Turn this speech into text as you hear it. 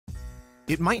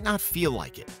It might not feel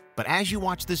like it, but as you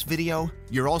watch this video,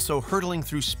 you're also hurtling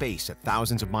through space at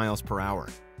thousands of miles per hour.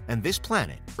 And this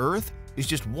planet, Earth, is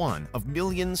just one of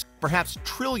millions, perhaps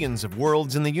trillions of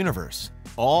worlds in the universe,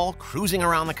 all cruising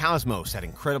around the cosmos at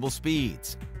incredible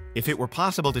speeds. If it were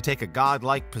possible to take a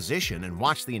godlike position and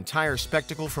watch the entire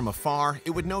spectacle from afar,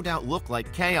 it would no doubt look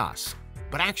like chaos.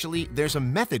 But actually, there's a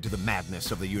method to the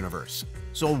madness of the universe.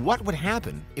 So what would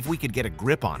happen if we could get a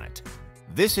grip on it?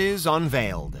 This is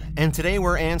Unveiled, and today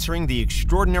we're answering the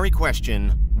extraordinary question,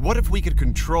 what if we could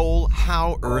control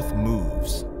how Earth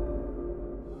moves?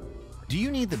 Do you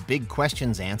need the big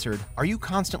questions answered? Are you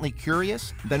constantly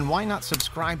curious? Then why not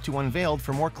subscribe to Unveiled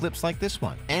for more clips like this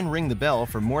one, and ring the bell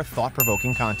for more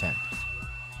thought-provoking content.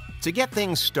 To get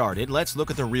things started, let's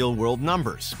look at the real-world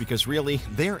numbers, because really,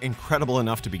 they're incredible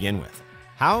enough to begin with.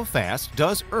 How fast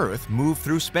does Earth move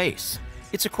through space?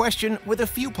 It's a question with a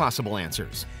few possible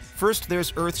answers. First,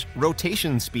 there's Earth's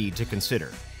rotation speed to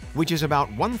consider, which is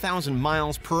about 1,000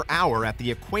 miles per hour at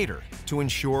the equator to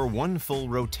ensure one full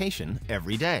rotation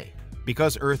every day.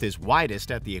 Because Earth is widest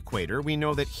at the equator, we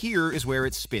know that here is where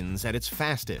it spins at its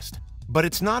fastest. But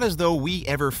it's not as though we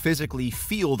ever physically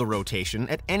feel the rotation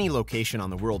at any location on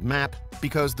the world map,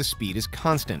 because the speed is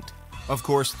constant. Of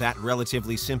course, that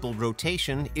relatively simple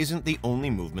rotation isn't the only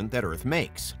movement that Earth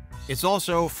makes. It's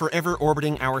also forever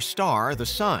orbiting our star, the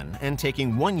Sun, and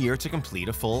taking 1 year to complete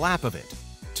a full lap of it.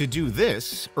 To do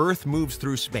this, Earth moves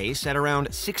through space at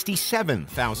around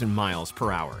 67,000 miles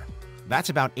per hour. That's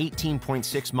about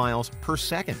 18.6 miles per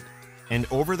second. And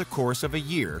over the course of a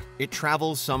year, it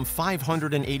travels some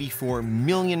 584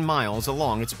 million miles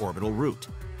along its orbital route.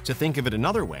 To think of it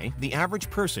another way, the average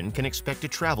person can expect to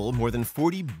travel more than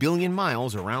 40 billion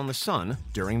miles around the Sun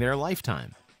during their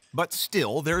lifetime. But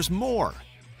still, there's more.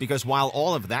 Because while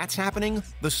all of that's happening,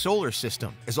 the solar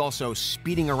system is also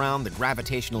speeding around the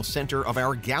gravitational center of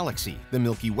our galaxy, the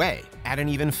Milky Way, at an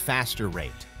even faster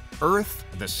rate. Earth,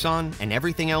 the Sun, and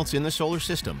everything else in the solar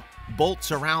system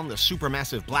bolts around the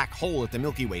supermassive black hole at the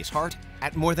Milky Way's heart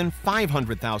at more than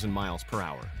 500,000 miles per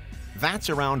hour.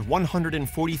 That's around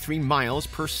 143 miles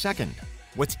per second.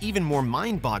 What's even more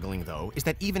mind-boggling, though, is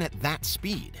that even at that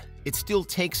speed, it still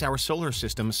takes our solar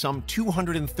system some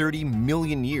 230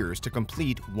 million years to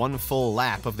complete one full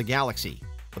lap of the galaxy,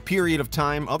 a period of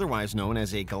time otherwise known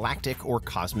as a galactic or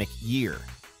cosmic year.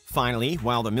 Finally,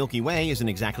 while the Milky Way isn't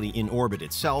exactly in orbit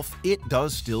itself, it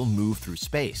does still move through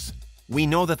space. We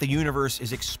know that the universe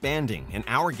is expanding, and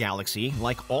our galaxy,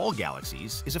 like all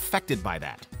galaxies, is affected by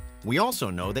that. We also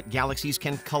know that galaxies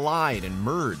can collide and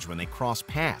merge when they cross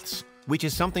paths, which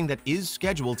is something that is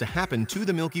scheduled to happen to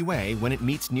the Milky Way when it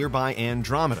meets nearby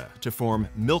Andromeda to form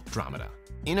Milkdromeda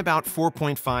in about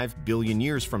 4.5 billion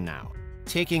years from now.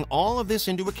 Taking all of this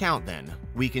into account, then,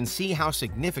 we can see how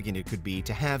significant it could be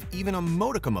to have even a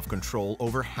modicum of control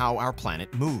over how our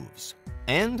planet moves.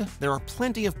 And there are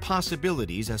plenty of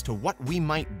possibilities as to what we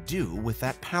might do with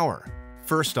that power.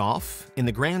 First off, in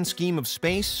the grand scheme of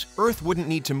space, Earth wouldn't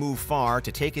need to move far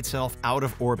to take itself out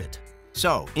of orbit.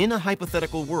 So, in a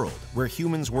hypothetical world where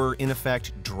humans were, in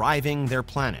effect, driving their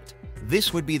planet,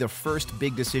 this would be the first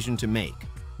big decision to make: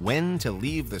 when to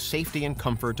leave the safety and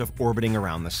comfort of orbiting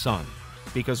around the Sun.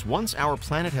 Because once our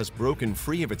planet has broken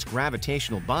free of its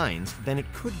gravitational binds, then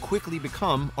it could quickly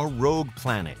become a rogue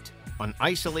planet. An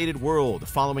isolated world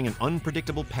following an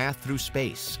unpredictable path through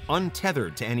space,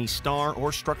 untethered to any star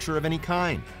or structure of any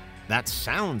kind. That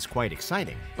sounds quite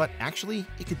exciting, but actually,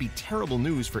 it could be terrible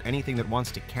news for anything that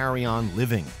wants to carry on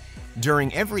living.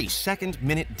 During every second,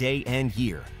 minute, day, and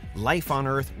year, life on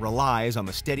Earth relies on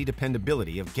the steady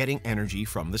dependability of getting energy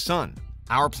from the Sun.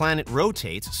 Our planet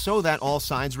rotates so that all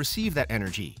sides receive that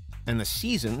energy, and the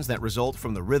seasons that result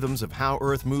from the rhythms of how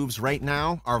Earth moves right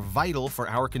now are vital for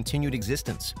our continued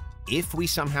existence. If we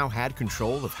somehow had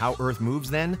control of how Earth moves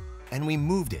then, and we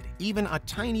moved it even a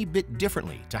tiny bit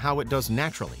differently to how it does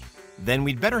naturally, then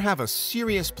we'd better have a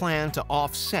serious plan to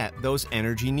offset those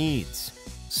energy needs.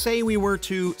 Say we were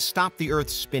to stop the Earth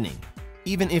spinning.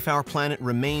 Even if our planet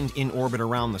remained in orbit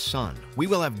around the Sun, we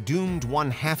will have doomed one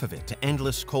half of it to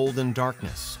endless cold and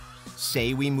darkness.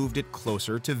 Say we moved it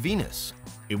closer to Venus.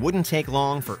 It wouldn't take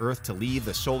long for Earth to leave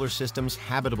the solar system's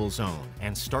habitable zone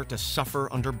and start to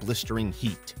suffer under blistering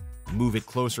heat. Move it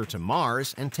closer to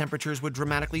Mars, and temperatures would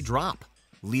dramatically drop,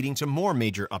 leading to more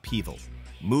major upheaval.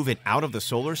 Move it out of the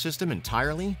solar system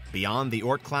entirely, beyond the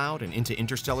Oort cloud and into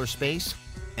interstellar space,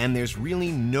 and there's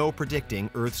really no predicting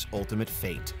Earth's ultimate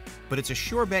fate. But it's a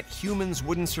sure bet humans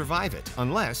wouldn't survive it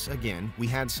unless, again, we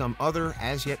had some other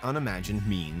as-yet unimagined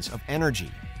means of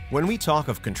energy. When we talk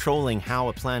of controlling how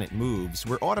a planet moves,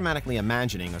 we're automatically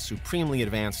imagining a supremely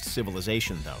advanced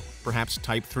civilization, though, perhaps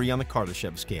Type 3 on the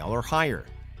Kardashev scale or higher.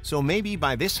 So maybe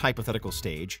by this hypothetical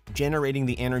stage, generating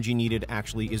the energy needed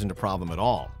actually isn't a problem at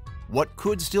all. What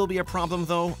could still be a problem,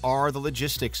 though, are the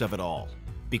logistics of it all.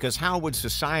 Because how would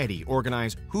society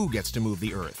organize who gets to move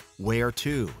the Earth, where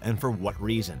to, and for what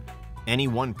reason? Any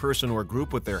one person or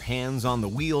group with their hands on the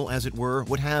wheel, as it were,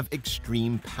 would have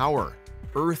extreme power.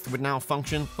 Earth would now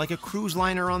function like a cruise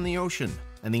liner on the ocean,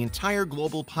 and the entire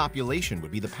global population would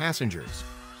be the passengers,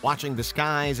 watching the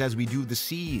skies as we do the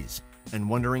seas, and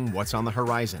wondering what's on the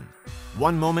horizon.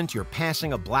 One moment you're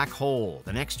passing a black hole,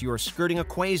 the next you're skirting a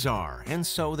quasar, and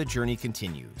so the journey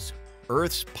continues.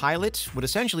 Earth's pilot would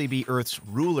essentially be Earth's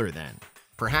ruler then,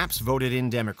 perhaps voted in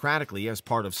democratically as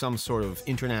part of some sort of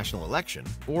international election,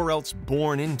 or else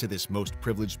born into this most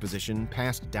privileged position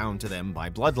passed down to them by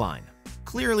bloodline.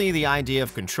 Clearly, the idea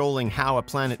of controlling how a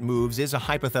planet moves is a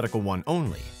hypothetical one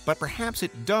only, but perhaps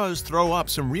it does throw up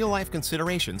some real-life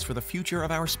considerations for the future of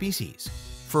our species.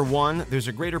 For one, there's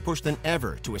a greater push than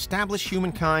ever to establish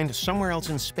humankind somewhere else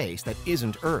in space that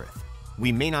isn't Earth.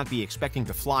 We may not be expecting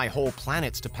to fly whole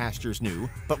planets to pastures new,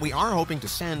 but we are hoping to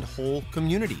send whole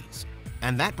communities.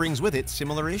 And that brings with it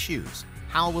similar issues.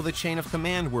 How will the chain of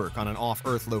command work on an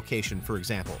off-Earth location, for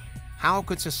example? How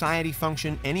could society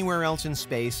function anywhere else in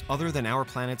space other than our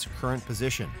planet's current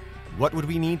position? What would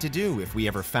we need to do if we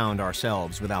ever found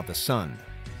ourselves without the sun?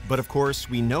 But of course,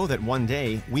 we know that one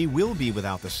day we will be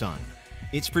without the sun.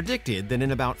 It's predicted that in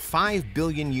about 5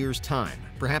 billion years' time,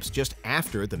 perhaps just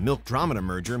after the Milk-Andromeda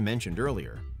merger mentioned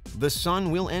earlier, the sun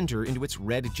will enter into its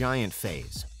red giant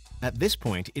phase. At this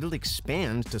point, it'll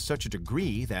expand to such a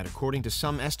degree that, according to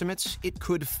some estimates, it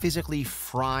could physically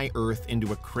fry Earth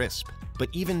into a crisp. But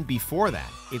even before that,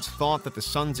 it's thought that the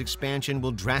sun's expansion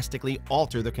will drastically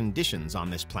alter the conditions on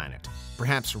this planet,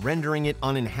 perhaps rendering it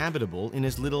uninhabitable in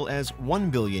as little as 1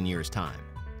 billion years' time.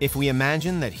 If we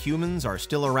imagine that humans are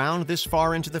still around this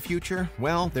far into the future,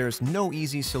 well, there's no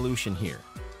easy solution here.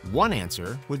 One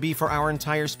answer would be for our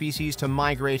entire species to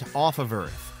migrate off of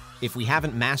Earth. If we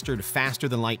haven't mastered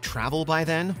faster-than-light travel by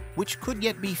then, which could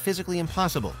yet be physically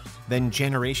impossible, then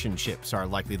generation ships are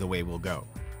likely the way we'll go.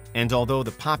 And although the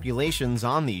populations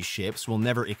on these ships will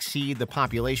never exceed the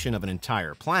population of an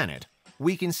entire planet,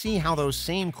 we can see how those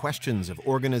same questions of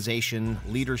organization,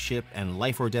 leadership, and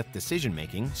life-or-death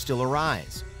decision-making still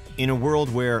arise. In a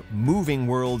world where moving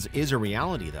worlds is a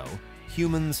reality, though,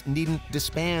 humans needn't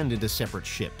disband into separate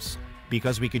ships,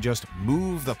 because we could just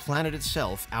move the planet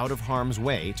itself out of harm's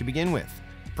way to begin with.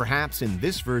 Perhaps in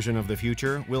this version of the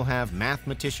future, we'll have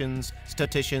mathematicians,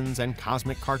 statisticians, and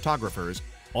cosmic cartographers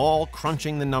all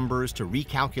crunching the numbers to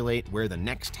recalculate where the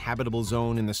next habitable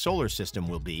zone in the solar system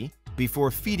will be, before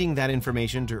feeding that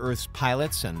information to Earth's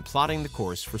pilots and plotting the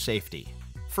course for safety.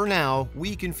 For now,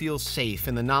 we can feel safe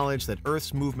in the knowledge that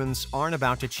Earth's movements aren't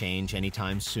about to change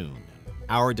anytime soon.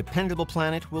 Our dependable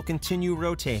planet will continue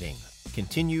rotating,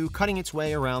 continue cutting its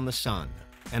way around the sun,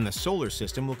 and the solar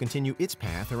system will continue its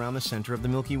path around the center of the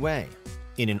Milky Way.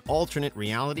 In an alternate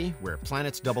reality where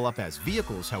planets double up as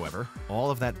vehicles, however,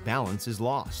 all of that balance is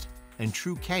lost, and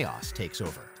true chaos takes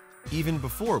over, even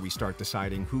before we start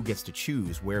deciding who gets to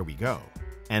choose where we go.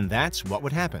 And that's what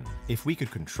would happen if we could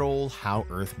control how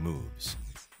Earth moves.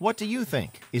 What do you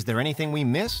think? Is there anything we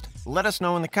missed? Let us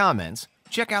know in the comments.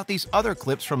 Check out these other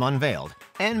clips from Unveiled,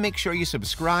 and make sure you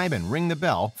subscribe and ring the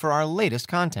bell for our latest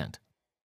content.